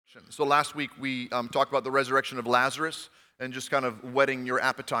So last week we talked about the resurrection of Lazarus and just kind of whetting your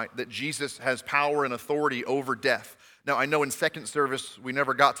appetite that Jesus has power and authority over death. Now, I know in second service we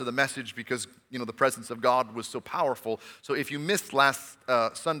never got to the message because, the presence of God was so powerful. So if you missed last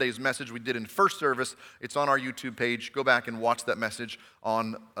Sunday's message we did in first service, it's on our YouTube page. Go back and watch that message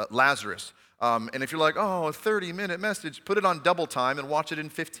on Lazarus. And if you're like, a 30-minute message, put it on double time and watch it in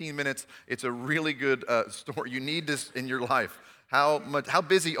 15 minutes. It's a really good story. You need this in your life. How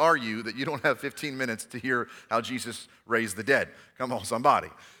busy are you that you don't have 15 minutes to hear how Jesus raised the dead? Come on, somebody.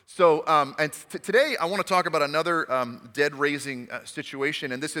 So, today I want to talk about another dead-raising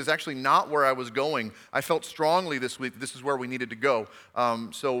situation, and this is actually not where I was going. I felt strongly this week this is where we needed to go.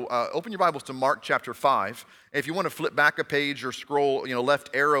 So open your Bibles to Mark chapter 5. If you want to flip back a page or scroll, left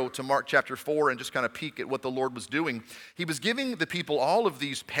arrow to Mark chapter 4 and just kind of peek at what the Lord was doing, he was giving the people all of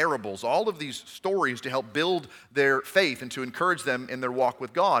these parables, all of these stories to help build their faith and to encourage them in their walk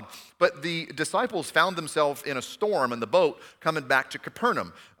with God. But the disciples found themselves in a storm in the boat coming back to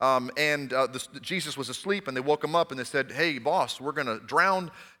Capernaum. Jesus was asleep, and they woke him up, and they said, "Hey, boss, we're going to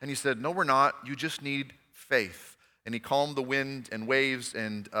drown." And he said, "No, we're not. You just need faith." And he calmed the wind and waves,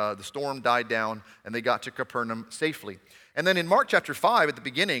 and the storm died down, and they got to Capernaum safely. And then in Mark chapter 5, at the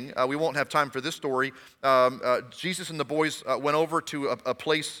beginning, we won't have time for this story, Jesus and the boys went over to a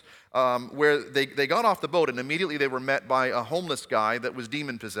place where they got off the boat, and immediately they were met by a homeless guy that was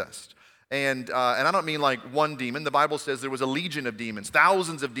demon-possessed. And I don't mean like one demon. The Bible says there was a legion of demons.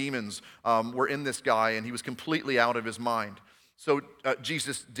 Thousands of demons were in this guy, and he was completely out of his mind. So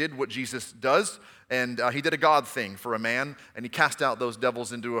Jesus did what Jesus does, and he did a God thing for a man, and he cast out those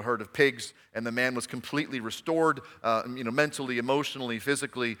devils into a herd of pigs, and the man was completely restored, mentally, emotionally,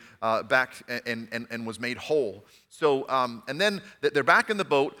 physically, back and was made whole. So, and then they're back in the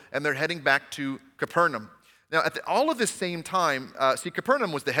boat, and they're heading back to Capernaum. Now, at all of this same time,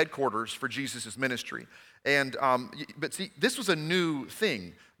 Capernaum was the headquarters for Jesus' ministry. But this was a new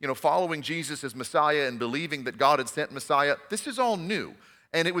thing. Following Jesus as Messiah and believing that God had sent Messiah, this is all new.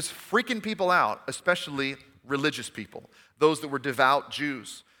 And it was freaking people out, especially religious people, those that were devout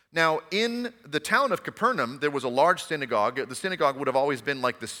Jews. Now, in the town of Capernaum, there was a large synagogue. The synagogue would have always been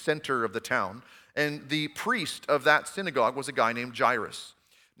like the center of the town. And the priest of that synagogue was a guy named Jairus.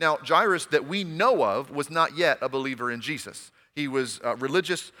 Now, Jairus, that we know of, was not yet a believer in Jesus. He was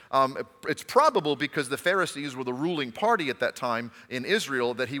religious. It's probable because the Pharisees were the ruling party at that time in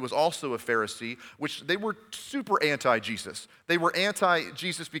Israel that he was also a Pharisee, which they were super anti-Jesus. They were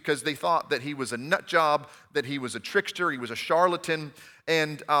anti-Jesus because they thought that he was a nut job, that he was a trickster, he was a charlatan.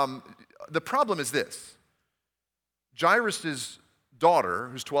 And the problem is this. Jairus' daughter,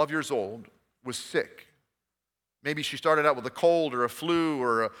 who's 12 years old, was sick. Maybe she started out with a cold or a flu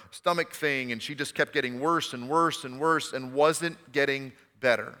or a stomach thing, and she just kept getting worse and worse and worse and wasn't getting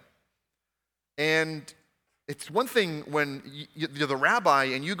better. And it's one thing when you're the rabbi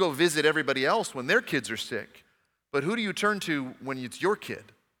and you go visit everybody else when their kids are sick, but who do you turn to when it's your kid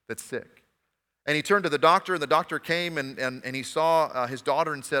that's sick? And he turned to the doctor, and the doctor came and he saw his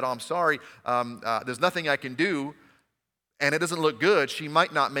daughter and said, "Oh, I'm sorry, there's nothing I can do, and it doesn't look good. She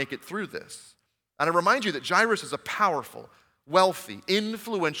might not make it through this." And I remind you that Jairus is a powerful, wealthy,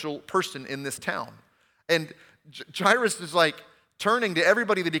 influential person in this town. And Jairus is like turning to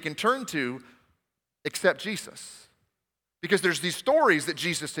everybody that he can turn to except Jesus. Because there's these stories that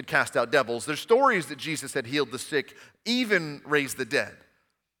Jesus had cast out devils. There's stories that Jesus had healed the sick, even raised the dead.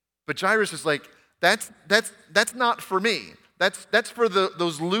 But Jairus is like, that's not for me. That's for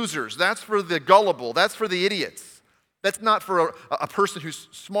those losers. That's for the gullible. That's for the idiots. That's not for a person who's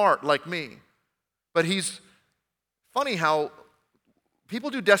smart like me. But he's funny how people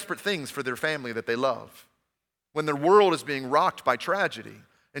do desperate things for their family that they love when their world is being rocked by tragedy.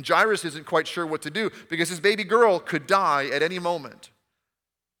 And Jairus isn't quite sure what to do because his baby girl could die at any moment.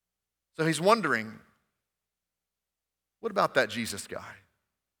 So he's wondering, what about that Jesus guy?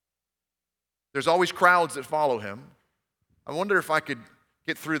 There's always crowds that follow him. I wonder if I could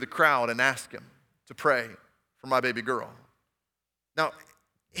get through the crowd and ask him to pray for my baby girl. Now,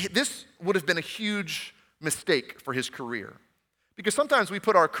 this would have been a huge mistake for his career because sometimes we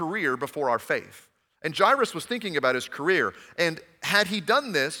put our career before our faith. And Jairus was thinking about his career. And had he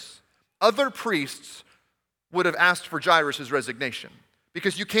done this, other priests would have asked for Jairus' resignation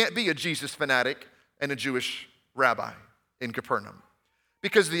because you can't be a Jesus fanatic and a Jewish rabbi in Capernaum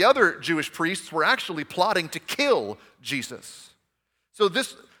because the other Jewish priests were actually plotting to kill Jesus. So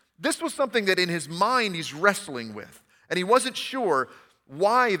this was something that in his mind he's wrestling with. And he wasn't sure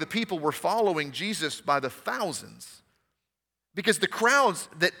why the people were following Jesus by the thousands. Because the crowds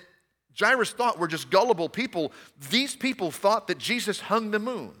that Jairus thought were just gullible people. These people thought that Jesus hung the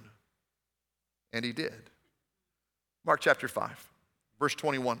moon. And he did. Mark chapter 5, verse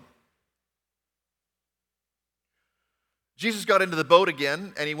 21. Jesus got into the boat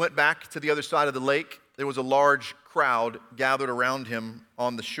again, and he went back to the other side of the lake. There was a large crowd gathered around him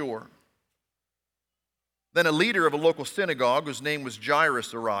on the shore. Then a leader of a local synagogue, whose name was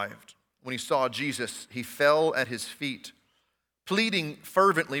Jairus, arrived. When he saw Jesus, he fell at his feet. Pleading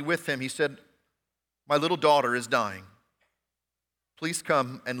fervently with him, he said, "My little daughter is dying. Please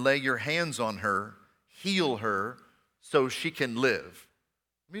come and lay your hands on her, heal her, so she can live."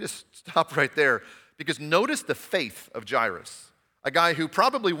 Let me just stop right there, because notice the faith of Jairus. A guy who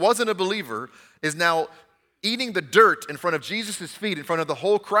probably wasn't a believer is now eating the dirt in front of Jesus' feet, in front of the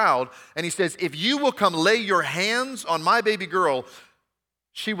whole crowd, and he says, "If you will come lay your hands on my baby girl,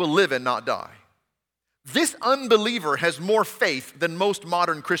 she will live and not die." This unbeliever has more faith than most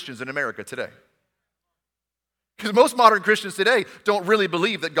modern Christians in America today. Because most modern Christians today don't really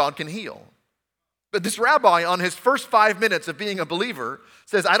believe that God can heal. But this rabbi, on his first 5 minutes of being a believer,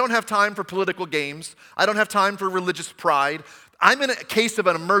 says, "I don't have time for political games. I don't have time for religious pride. I'm in a case of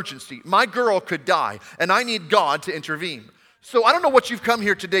an emergency. My girl could die, and I need God to intervene. So I don't know what you've come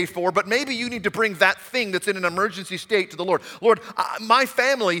here today for, but maybe you need to bring that thing that's in an emergency state to the Lord. Lord, my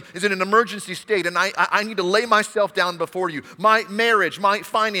family is in an emergency state, and I need to lay myself down before you. My marriage, my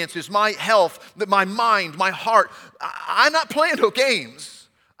finances, my health, my mind, my heart. I'm not playing no games.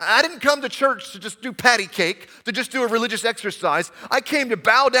 I didn't come to church to just do patty cake, to just do a religious exercise. I came to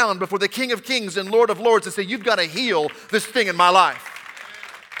bow down before the King of Kings and Lord of Lords and say, you've got to heal this thing in my life."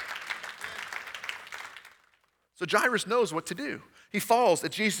 So Jairus knows what to do. He falls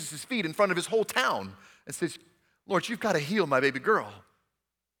at Jesus' feet in front of his whole town and says, "Lord, you've got to heal my baby girl."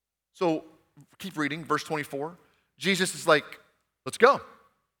 So keep reading, verse 24. Jesus is like, "Let's go."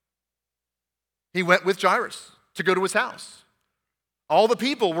 He went with Jairus to go to his house. All the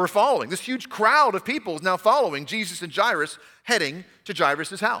people were following. This huge crowd of people is now following Jesus and Jairus, heading to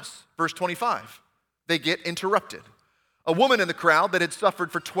Jairus' house. Verse 25. They get interrupted. A woman in the crowd that had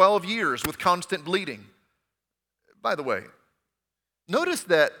suffered for 12 years with constant bleeding. By the way, notice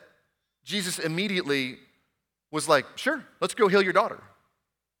that Jesus immediately was like, "Sure, let's go heal your daughter."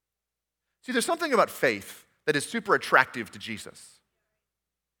 See, there's something about faith that is super attractive to Jesus.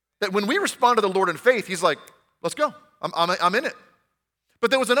 That when we respond to the Lord in faith, he's like, "Let's go, I'm in it." But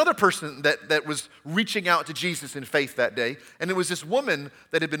there was another person that was reaching out to Jesus in faith that day, and it was this woman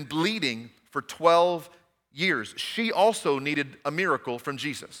that had been bleeding for 12 years. She also needed a miracle from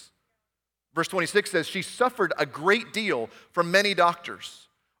Jesus. Verse 26 says, she suffered a great deal from many doctors.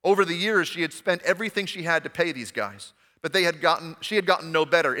 Over the years, she had spent everything she had to pay these guys, but she had gotten no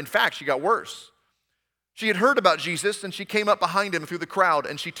better. In fact, she got worse. She had heard about Jesus, and she came up behind him through the crowd,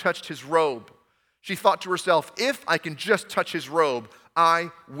 and she touched his robe. She thought to herself, if I can just touch his robe,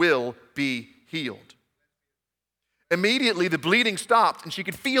 I will be healed. Immediately, the bleeding stopped, and she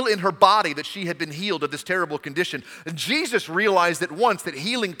could feel in her body that she had been healed of this terrible condition. And Jesus realized at once that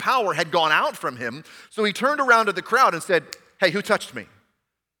healing power had gone out from him, so he turned around to the crowd and said, "Hey, who touched me?"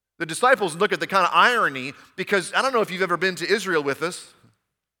 The disciples look at the kind of irony, because I don't know if you've ever been to Israel with us.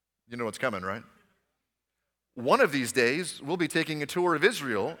 You know what's coming, right? One of these days, we'll be taking a tour of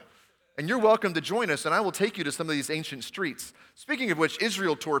Israel, and you're welcome to join us, and I will take you to some of these ancient streets. Speaking of which,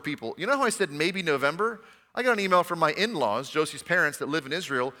 Israel tour people, you know how I said maybe November? I got an email from my in-laws, Josie's parents that live in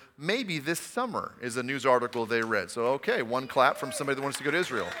Israel. Maybe this summer is a news article they read. So, okay, one clap from somebody that wants to go to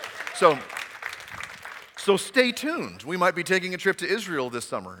Israel. So stay tuned. We might be taking a trip to Israel this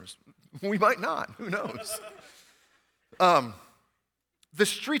summer. We might not. Who knows? The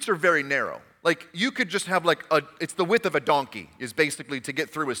streets are very narrow. Like, you could just have it's the width of a donkey is basically to get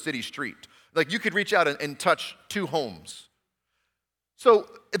through a city street. Like, you could reach out and touch 2 homes. So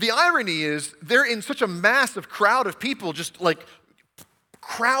the irony is they're in such a massive crowd of people just like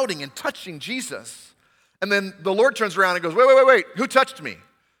crowding and touching Jesus. And then the Lord turns around and goes, wait, who touched me?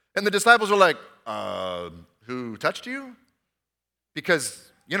 And the disciples are like, who touched you?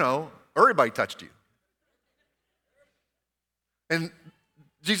 Because, everybody touched you. And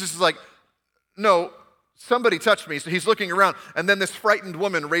Jesus is like, no, somebody touched me. So he's looking around, and then this frightened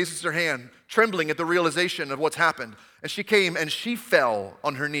woman raises her hand, trembling at the realization of what's happened. And she came and she fell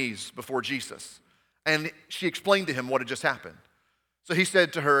on her knees before Jesus. And she explained to him what had just happened. So he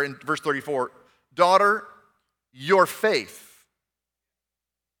said to her in verse 34, "Daughter, your faith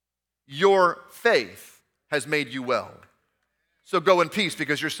has made you well. So go in peace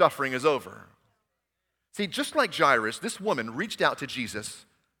because your suffering is over." See, just like Jairus, this woman reached out to Jesus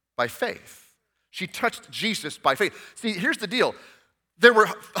by faith. She touched Jesus by faith. See, here's the deal. There were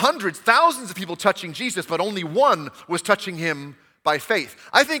hundreds, thousands of people touching Jesus, but only one was touching him by faith.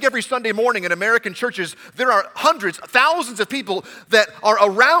 I think every Sunday morning in American churches, there are hundreds, thousands of people that are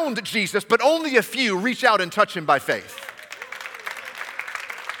around Jesus, but only a few reach out and touch him by faith.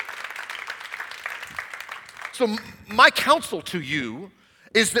 So my counsel to you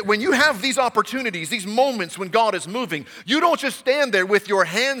is that when you have these opportunities, these moments when God is moving, you don't just stand there with your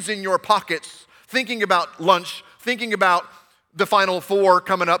hands in your pockets thinking about lunch, thinking about the Final Four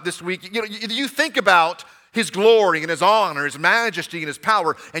coming up this week. You think about his glory and his honor, his majesty and his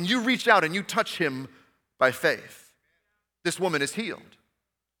power, and you reach out and you touch him by faith. This woman is healed.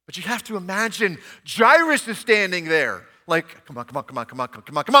 But you have to imagine Jairus is standing there like, come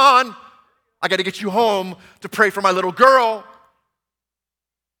on. I got to get you home to pray for my little girl.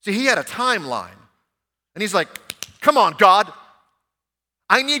 See, he had a timeline. And he's like, come on, God.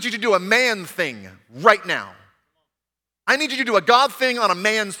 I need you to do a man thing right now. I need you to do a God thing on a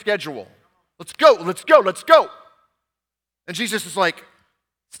man's schedule. Let's go. And Jesus is like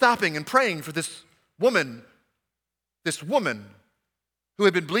stopping and praying for this woman who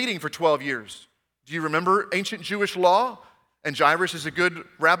had been bleeding for 12 years. Do you remember ancient Jewish law? And Jairus is a good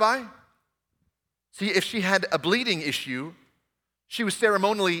rabbi. See, if she had a bleeding issue, she was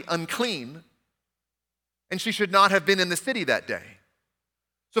ceremonially unclean, and she should not have been in the city that day.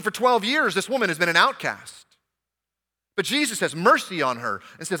 So for 12 years, this woman has been an outcast. But Jesus has mercy on her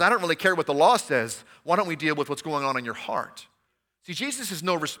and says, I don't really care what the law says. Why don't we deal with what's going on in your heart? See, Jesus is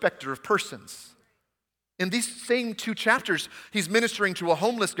no respecter of persons. In these same 2 chapters, he's ministering to a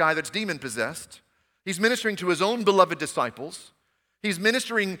homeless guy that's demon-possessed. He's ministering to his own beloved disciples. He's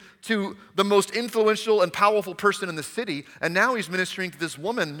ministering to the most influential and powerful person in the city, and now he's ministering to this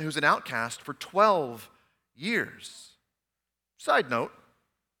woman who's an outcast for 12 years. Side note,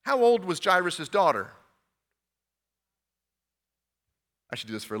 how old was Jairus' daughter? I should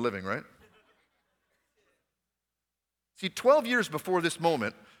do this for a living, right? See, 12 years before this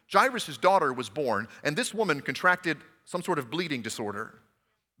moment, Jairus' daughter was born, and this woman contracted some sort of bleeding disorder,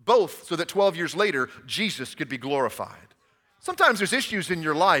 both so that 12 years later, Jesus could be glorified. Sometimes there's issues in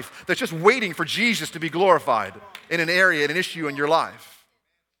your life that's just waiting for Jesus to be glorified in an area, in an issue in your life.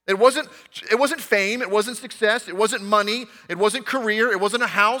 It wasn't fame, it wasn't success, it wasn't money, it wasn't career, it wasn't a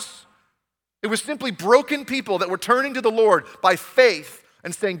house. It was simply broken people that were turning to the Lord by faith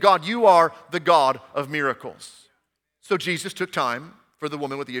and saying, God, you are the God of miracles. So Jesus took time for the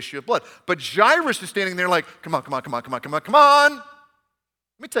woman with the issue of blood. But Jairus is standing there like, come on. Let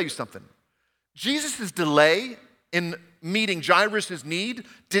me tell you something. Jesus' delay in meeting Jairus' need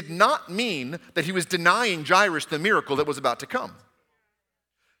did not mean that he was denying Jairus the miracle that was about to come.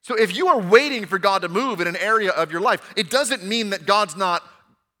 So if you are waiting for God to move in an area of your life, it doesn't mean that God's not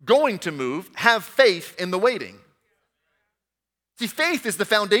going to move. Have faith in the waiting. See, faith is the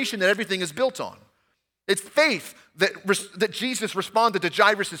foundation that everything is built on. It's faith that Jesus responded to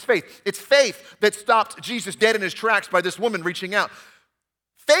Jairus' faith. It's faith that stopped Jesus dead in his tracks by this woman reaching out.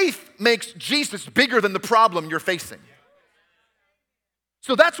 Faith makes Jesus bigger than the problem you're facing.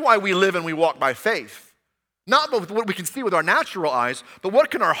 So that's why we live and we walk by faith. Not with what we can see with our natural eyes, but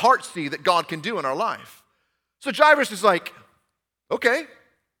what can our heart see that God can do in our life? So Jairus is like, okay,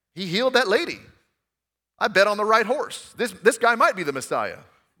 he healed that lady. I bet on the right horse. This guy might be the Messiah.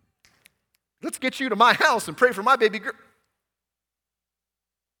 Let's get you to my house and pray for my baby girl.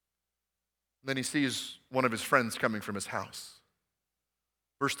 Then he sees one of his friends coming from his house.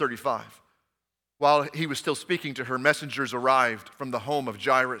 Verse 35. While he was still speaking to her, messengers arrived from the home of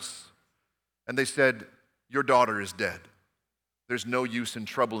Jairus, and they said, your daughter is dead. There's no use in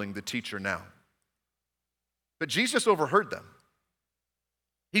troubling the teacher now. But Jesus overheard them.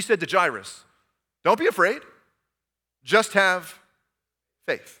 He said to Jairus, don't be afraid, just have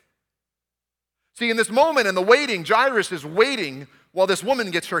faith. See, in this moment, in the waiting, Jairus is waiting while this woman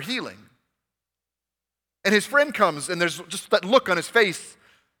gets her healing. And his friend comes, and there's just that look on his face,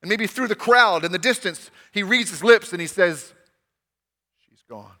 and maybe through the crowd in the distance, he reads his lips and he says, she's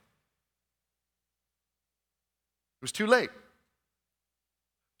gone. It was too late.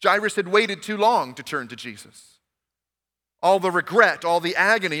 Jairus had waited too long to turn to Jesus. All the regret, all the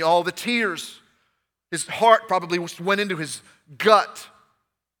agony, all the tears, his heart probably went into his gut.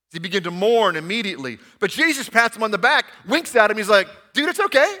 He began to mourn immediately. But Jesus pats him on the back, winks at him. He's like, dude, it's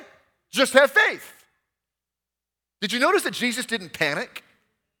okay. Just have faith. Did you notice that Jesus didn't panic?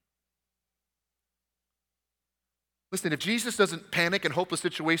 Listen, if Jesus doesn't panic in hopeless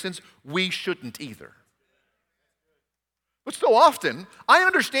situations, we shouldn't either. But so often, I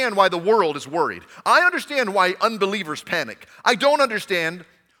understand why the world is worried. I understand why unbelievers panic. I don't understand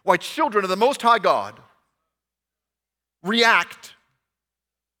why children of the Most High God react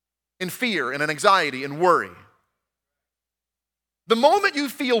in fear and in anxiety and worry. The moment you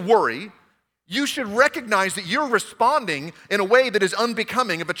feel worry, you should recognize that you're responding in a way that is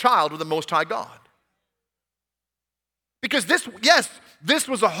unbecoming of a child of the Most High God. Because this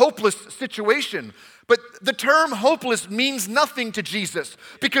was a hopeless situation, but the term hopeless means nothing to Jesus,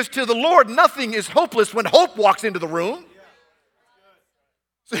 because to the Lord, nothing is hopeless when hope walks into the room.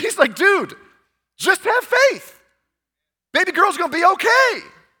 So he's like, dude, just have faith. Baby girl's gonna be okay.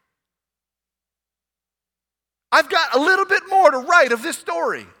 I've got a little bit more to write of this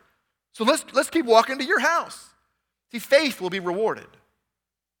story. So let's keep walking to your house. See, faith will be rewarded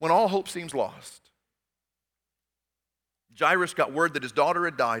when all hope seems lost. Jairus got word that his daughter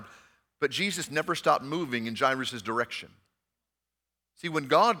had died, but Jesus never stopped moving in Jairus' direction. See, when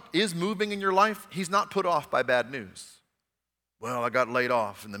God is moving in your life, he's not put off by bad news. Well, I got laid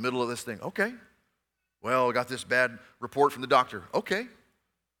off in the middle of this thing. Okay. Well, I got this bad report from the doctor. Okay.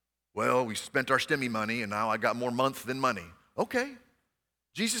 Well, we spent our STEMI money, and now I got more month than money. Okay.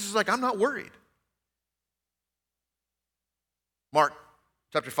 Jesus is like, I'm not worried. Mark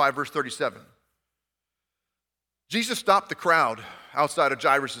chapter 5, verse 37. Jesus stopped the crowd outside of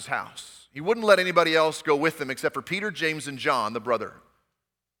Jairus' house. He wouldn't let anybody else go with him except for Peter, James, and John, the brother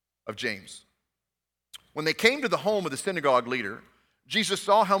of James. When they came to the home of the synagogue leader, Jesus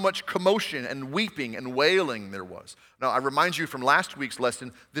saw how much commotion and weeping and wailing there was. Now, I remind you from last week's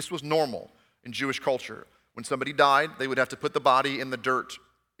lesson, this was normal in Jewish culture. When somebody died, they would have to put the body in the dirt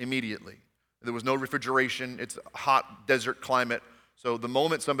immediately. There was no refrigeration. It's a hot desert climate. So the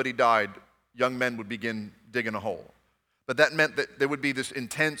moment somebody died, young men would begin digging a hole. But that meant that there would be this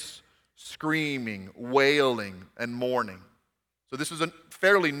intense screaming, wailing, and mourning. So this is a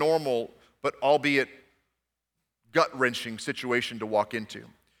fairly normal, but albeit gut-wrenching situation to walk into.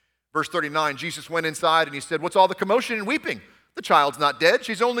 Verse 39, Jesus went inside and he said, "What's all the commotion and weeping? The child's not dead,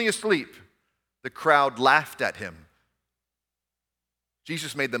 she's only asleep." The crowd laughed at him.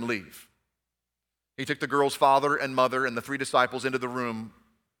 Jesus made them leave. He took the girl's father and mother and the 3 disciples into the room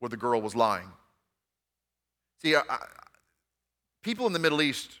where the girl was lying. See, people in the Middle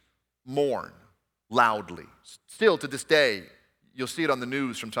East mourn loudly. Still to this day, you'll see it on the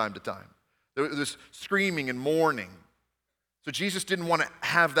news from time to time. There's screaming and mourning. So Jesus didn't want to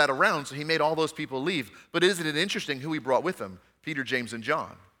have that around, so he made all those people leave. But isn't it interesting who he brought with him? Peter, James, and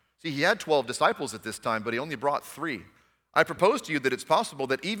John. See, he had 12 disciples at this time, but he only brought 3. I propose to you that it's possible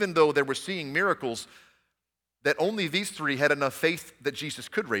that even though they were seeing miracles, that only these 3 had enough faith that Jesus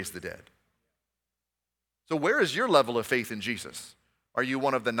could raise the dead. So where is your level of faith in Jesus? Are you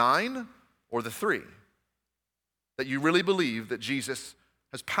one of the 9 or the 3? That you really believe that Jesus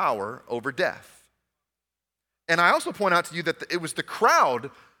has power over death. And I also point out to you that it was the crowd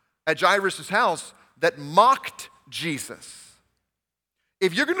at Jairus' house that mocked Jesus.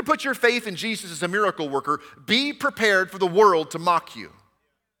 If you're going to put your faith in Jesus as a miracle worker, be prepared for the world to mock you.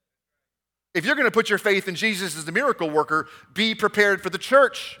 If you're going to put your faith in Jesus as a miracle worker, be prepared for the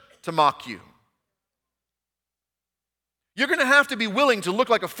church to mock you. You're going to have to be willing to look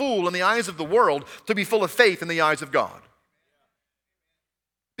like a fool in the eyes of the world to be full of faith in the eyes of God.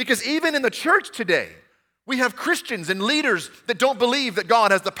 Because even in the church today, we have Christians and leaders that don't believe that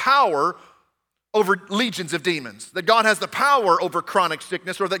God has the power over legions of demons, that God has the power over chronic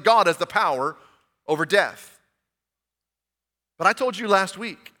sickness, or that God has the power over death. But I told you last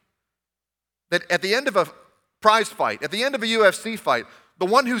week that at the end of a prize fight, at the end of a UFC fight, the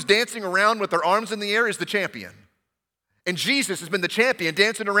one who's dancing around with their arms in the air is the champion. And Jesus has been the champion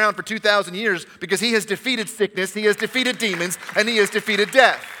dancing around for 2,000 years because he has defeated sickness, he has defeated demons, and he has defeated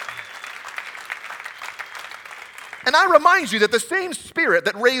death. And I remind you that the same spirit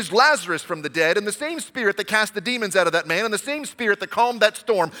that raised Lazarus from the dead, and the same spirit that cast the demons out of that man, and the same spirit that calmed that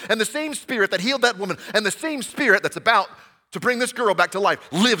storm, and the same spirit that healed that woman, and the same spirit that's about to bring this girl back to life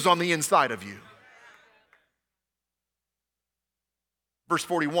lives on the inside of you. Verse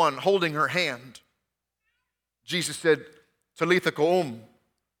 41, holding her hand, Jesus said, Talitha koum,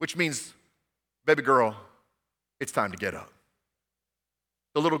 which means, baby girl, it's time to get up.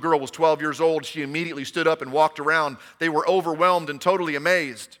 The little girl was 12 years old. She immediately stood up and walked around. They were overwhelmed and totally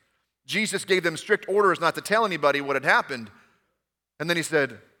amazed. Jesus gave them strict orders not to tell anybody what had happened. And then he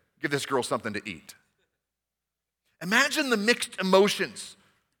said, give this girl something to eat. Imagine the mixed emotions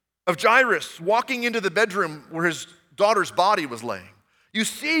of Jairus walking into the bedroom where his daughter's body was laying. You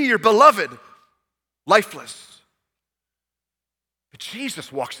see your beloved lifeless. But Jesus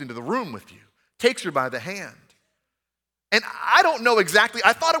walks into the room with you, takes her by the hand. And I don't know exactly,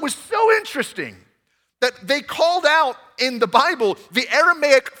 I thought it was so interesting that they called out in the Bible the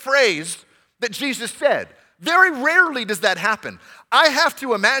Aramaic phrase that Jesus said. Very rarely does that happen. I have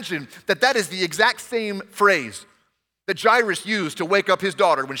to imagine that that is the exact same phrase that Jairus used to wake up his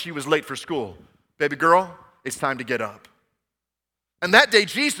daughter when she was late for school. Baby girl, it's time to get up. And that day,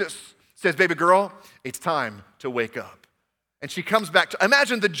 Jesus says, baby girl, it's time to wake up. And she comes back to,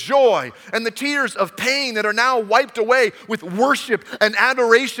 imagine the joy and the tears of pain that are now wiped away with worship and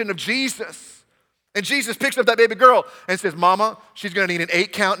adoration of Jesus. And Jesus picks up that baby girl and says, Mama, she's gonna need an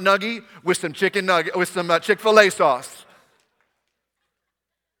 8-count nugget with some Chick-fil-A sauce.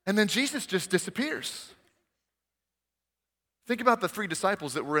 And then Jesus just disappears. Think about the 3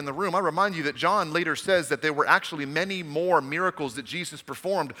 disciples that were in the room. I remind you that John later says that there were actually many more miracles that Jesus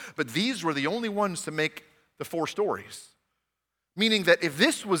performed, but these were the only ones to make the 4 stories. Meaning that if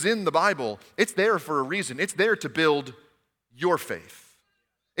this was in the Bible, it's there for a reason. It's there to build your faith.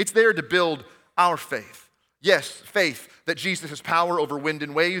 It's there to build our faith. Yes, faith that Jesus has power over wind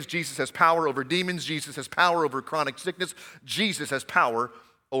and waves. Jesus has power over demons. Jesus has power over chronic sickness. Jesus has power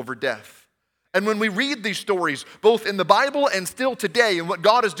over death. And when we read these stories, both in the Bible and still today, and what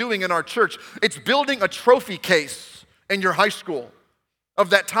God is doing in our church, it's building a trophy case in your high school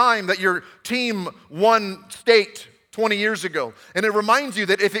of that time that your team won state 20 years ago. And it reminds you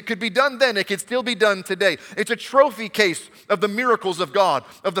that if it could be done then, it could still be done today. It's a trophy case of the miracles of God,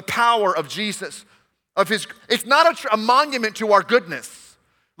 of the power of Jesus, of His. It's not a monument to our goodness.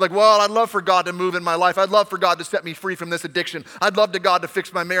 Like, well, I'd love for God to move in my life. I'd love for God to set me free from this addiction. I'd love to God to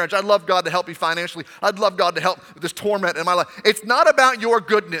fix my marriage. I'd love God to help me financially. I'd love God to help with this torment in my life. It's not about your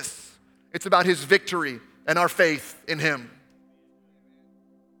goodness. It's about His victory and our faith in Him.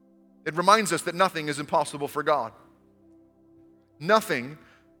 It reminds us that nothing is impossible for God. Nothing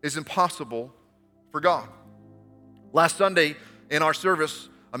is impossible for God. Last Sunday in our service,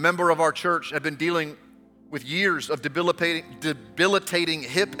 a member of our church had been dealing with years of debilitating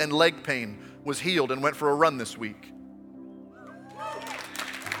hip and leg pain, was healed and went for a run this week.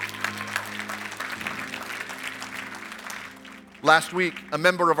 Last week, a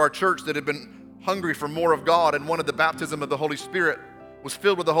member of our church that had been hungry for more of God and wanted the baptism of the Holy Spirit was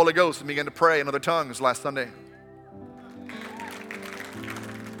filled with the Holy Ghost and began to pray in other tongues last Sunday.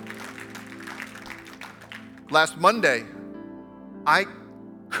 Last Monday, I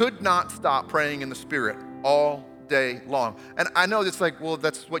could not stop praying in the Spirit all day long. And I know it's like, well,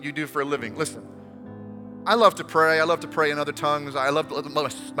 that's what you do for a living. Listen, I love to pray. I love to pray in other tongues. I love to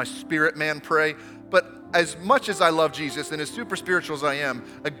let my spirit man pray. But as much as I love Jesus and as super spiritual as I am,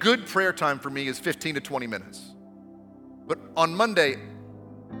 a good prayer time for me is 15 to 20 minutes. But on Monday,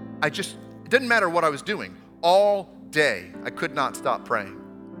 it didn't matter what I was doing. All day, I could not stop praying.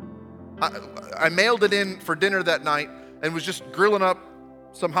 I mailed it in for dinner that night and was just grilling up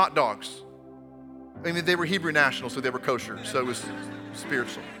some hot dogs. I mean, they were Hebrew National, so they were kosher, so it was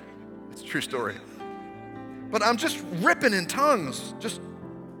spiritual. It's a true story. But I'm just ripping in tongues, just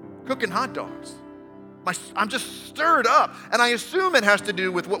cooking hot dogs. I'm just stirred up, and I assume it has to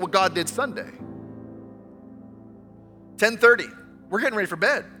do with what God did Sunday. 10:30, we're getting ready for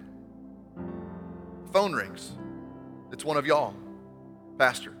bed. Phone rings. It's one of y'all.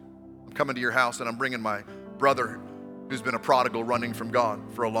 Pastor, I'm coming to your house, and I'm bringing my brother who's been a prodigal running from God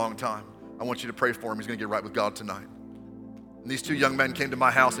for a long time. I want you to pray for him. He's going to get right with God tonight. And these 2 young men came to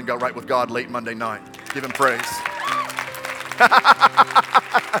my house and got right with God late Monday night. Give him praise.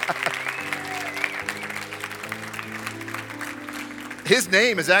 His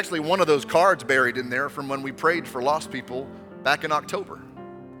name is actually one of those cards buried in there from when we prayed for lost people back in October.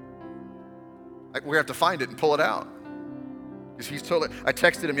 We have to find it and pull it out. I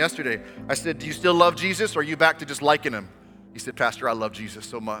texted him yesterday. I said, do you still love Jesus, or are you back to just liking him? He said, Pastor, I love Jesus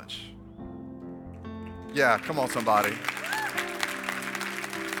so much. Yeah, come on, somebody.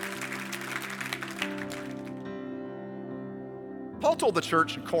 Paul told the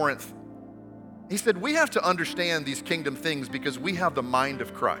church in Corinth, he said, we have to understand these kingdom things because we have the mind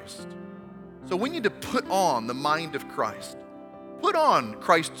of Christ. So we need to put on the mind of Christ. Put on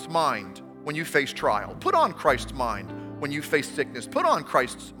Christ's mind when you face trial. Put on Christ's mind when you face sickness. Put on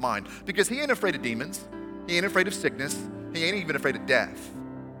Christ's mind, because He ain't afraid of demons. He ain't afraid of sickness. He ain't even afraid of death.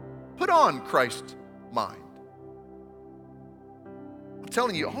 Put on Christ's mind. I'm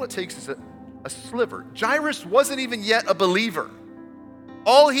telling you, all it takes is a sliver. Jairus wasn't even yet a believer.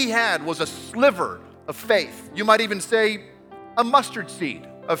 All he had was a sliver of faith. You might even say a mustard seed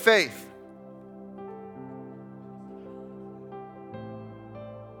of faith.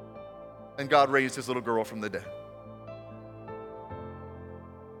 And God raised his little girl from the dead.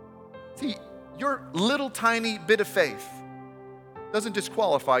 See, your little tiny bit of faith doesn't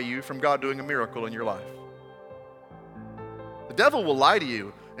disqualify you from God doing a miracle in your life. The devil will lie to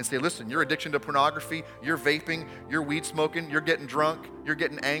you and say, listen, your addiction to pornography, your vaping, your weed smoking, you're getting drunk, you're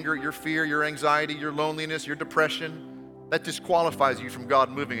getting anger, your fear, your anxiety, your loneliness, your depression, that disqualifies you from God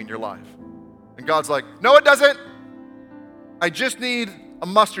moving in your life. And God's like, no, it doesn't. I just need a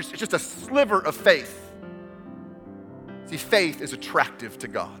mustard, it's just a sliver of faith. See, faith is attractive to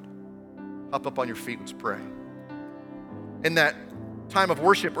God. Hop up on your feet, let's pray. In that time of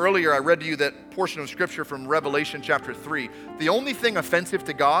worship earlier, I read to you that portion of scripture from Revelation chapter 3. The only thing offensive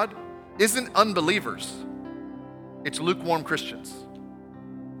to God isn't unbelievers, it's lukewarm Christians.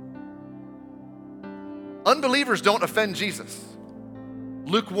 Unbelievers don't offend Jesus.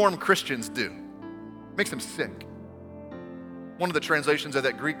 Lukewarm Christians do. Makes them sick. One of the translations of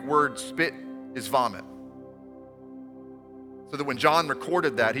that Greek word spit is vomit. So that when John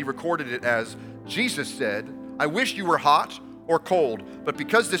recorded that, he recorded it as Jesus said, I wish you were hot or cold, but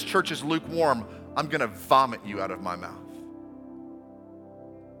because this church is lukewarm, I'm going to vomit you out of my mouth.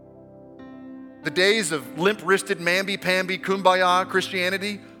 The days of limp-wristed, mamby-pamby, kumbaya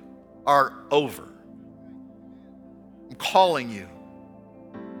Christianity are over. I'm calling you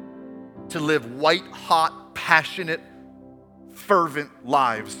to live white-hot, passionate, fervent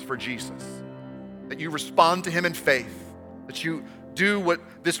lives for Jesus. That you respond to him in faith. That you do what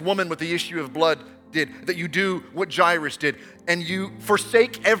this woman with the issue of blood did. That you do what Jairus did. And you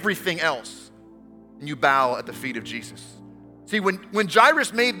forsake everything else. And you bow at the feet of Jesus. See, when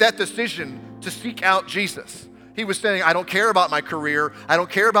Jairus made that decision to seek out Jesus, he was saying, I don't care about my career. I don't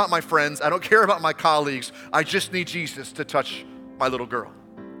care about my friends. I don't care about my colleagues. I just need Jesus to touch my little girl.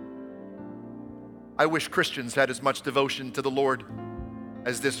 I wish Christians had as much devotion to the Lord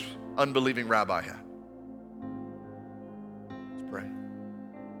as this unbelieving rabbi had. Let's pray.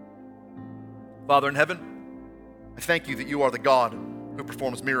 Father in heaven, I thank you that you are the God who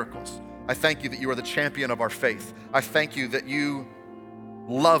performs miracles. I thank you that you are the champion of our faith. I thank you that you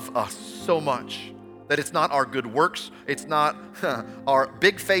love us so much that it's not our good works, it's not our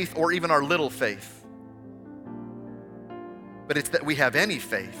big faith or even our little faith, but it's that we have any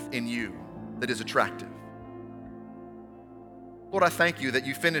faith in you that is attractive. Lord, I thank you that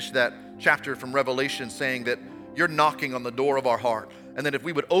you finished that chapter from Revelation saying that you're knocking on the door of our heart, and that if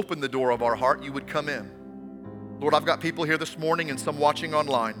we would open the door of our heart, you would come in. Lord, I've got people here this morning and some watching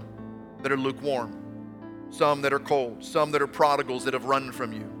online that are lukewarm, some that are cold, some that are prodigals that have run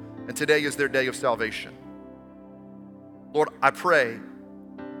from you, and today is their day of salvation. Lord, I pray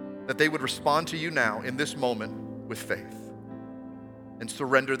that they would respond to you now in this moment with faith and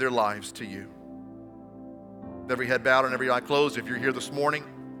surrender their lives to you. With every head bowed and every eye closed, if you're here this morning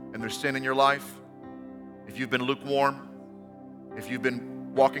and there's sin in your life, if you've been lukewarm, if you've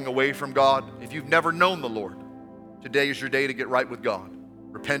been walking away from God, if you've never known the Lord, today is your day to get right with God.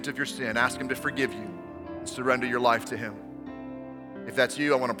 Repent of your sin, ask him to forgive you, and surrender your life to him. If that's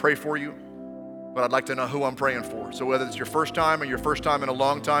you, I want to pray for you, but I'd like to know who I'm praying for. So whether it's your first time or your first time in a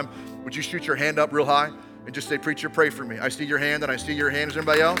long time, would you shoot your hand up real high and just say, preacher, pray for me. I see your hand and I see your hand. Is there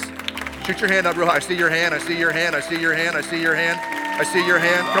anybody else? Shoot your hand up real high. I see your hand, I see your hand, I see your hand, I see your hand, I see your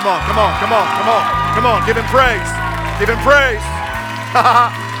hand. Come on, come on, come on, come on, come on. Give him praise. Give him praise.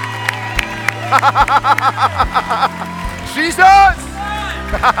 Jesus!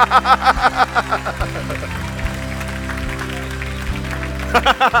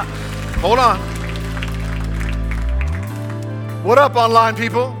 Hold on. What up, online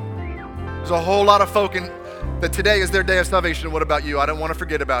people? There's a whole lot of folk that today is their day of salvation. What about you? I don't want to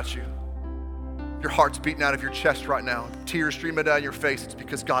forget about you. Your heart's beating out of your chest right now. Tears streaming down your face. It's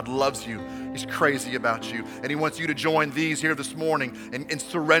because God loves you. He's crazy about you. And he wants you to join these here this morning in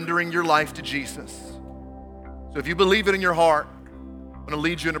surrendering your life to Jesus. So if you believe it in your heart, I'm going to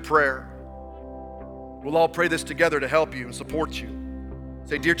lead you in a prayer. We'll all pray this together to help you and support you.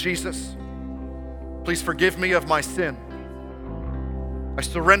 Say, dear Jesus, please forgive me of my sin. I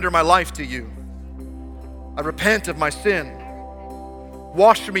surrender my life to you. I repent of my sin.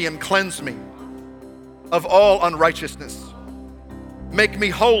 Wash me and cleanse me of all unrighteousness. Make me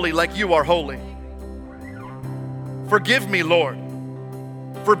holy like you are holy. Forgive me, Lord,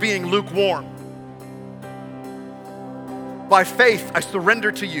 for being lukewarm. By faith, I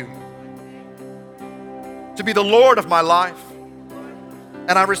surrender to you to be the Lord of my life,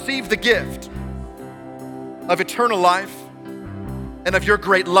 and I receive the gift of eternal life and of your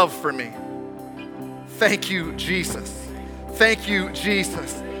great love for me. Thank you, Jesus. Thank you,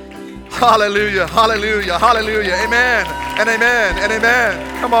 Jesus. Hallelujah, hallelujah, hallelujah. Amen and amen and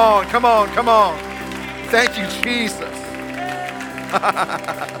amen. Come on, come on, come on. Thank you, Jesus.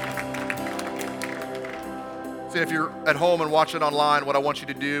 So if you're at home and watching online, what I want you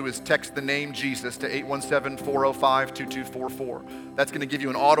to do is text the name Jesus to 817-405-2244. That's going to give you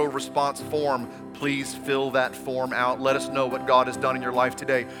an auto response form. Please fill that form out. Let us know what God has done in your life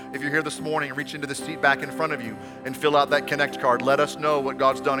today. If you're here this morning, reach into the seat back in front of you and fill out that Connect card. Let us know what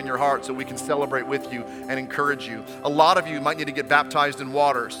God's done in your heart so we can celebrate with you and encourage you. A lot of you might need to get baptized in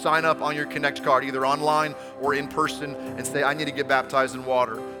water. Sign up on your Connect card, either online or in person, and say, I need to get baptized in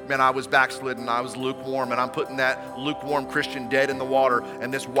water. Man, I was backslidden, I was lukewarm, and I'm putting that lukewarm Christian dead in the water,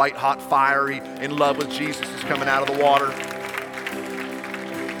 and this white hot fiery in love with Jesus is coming out of the water.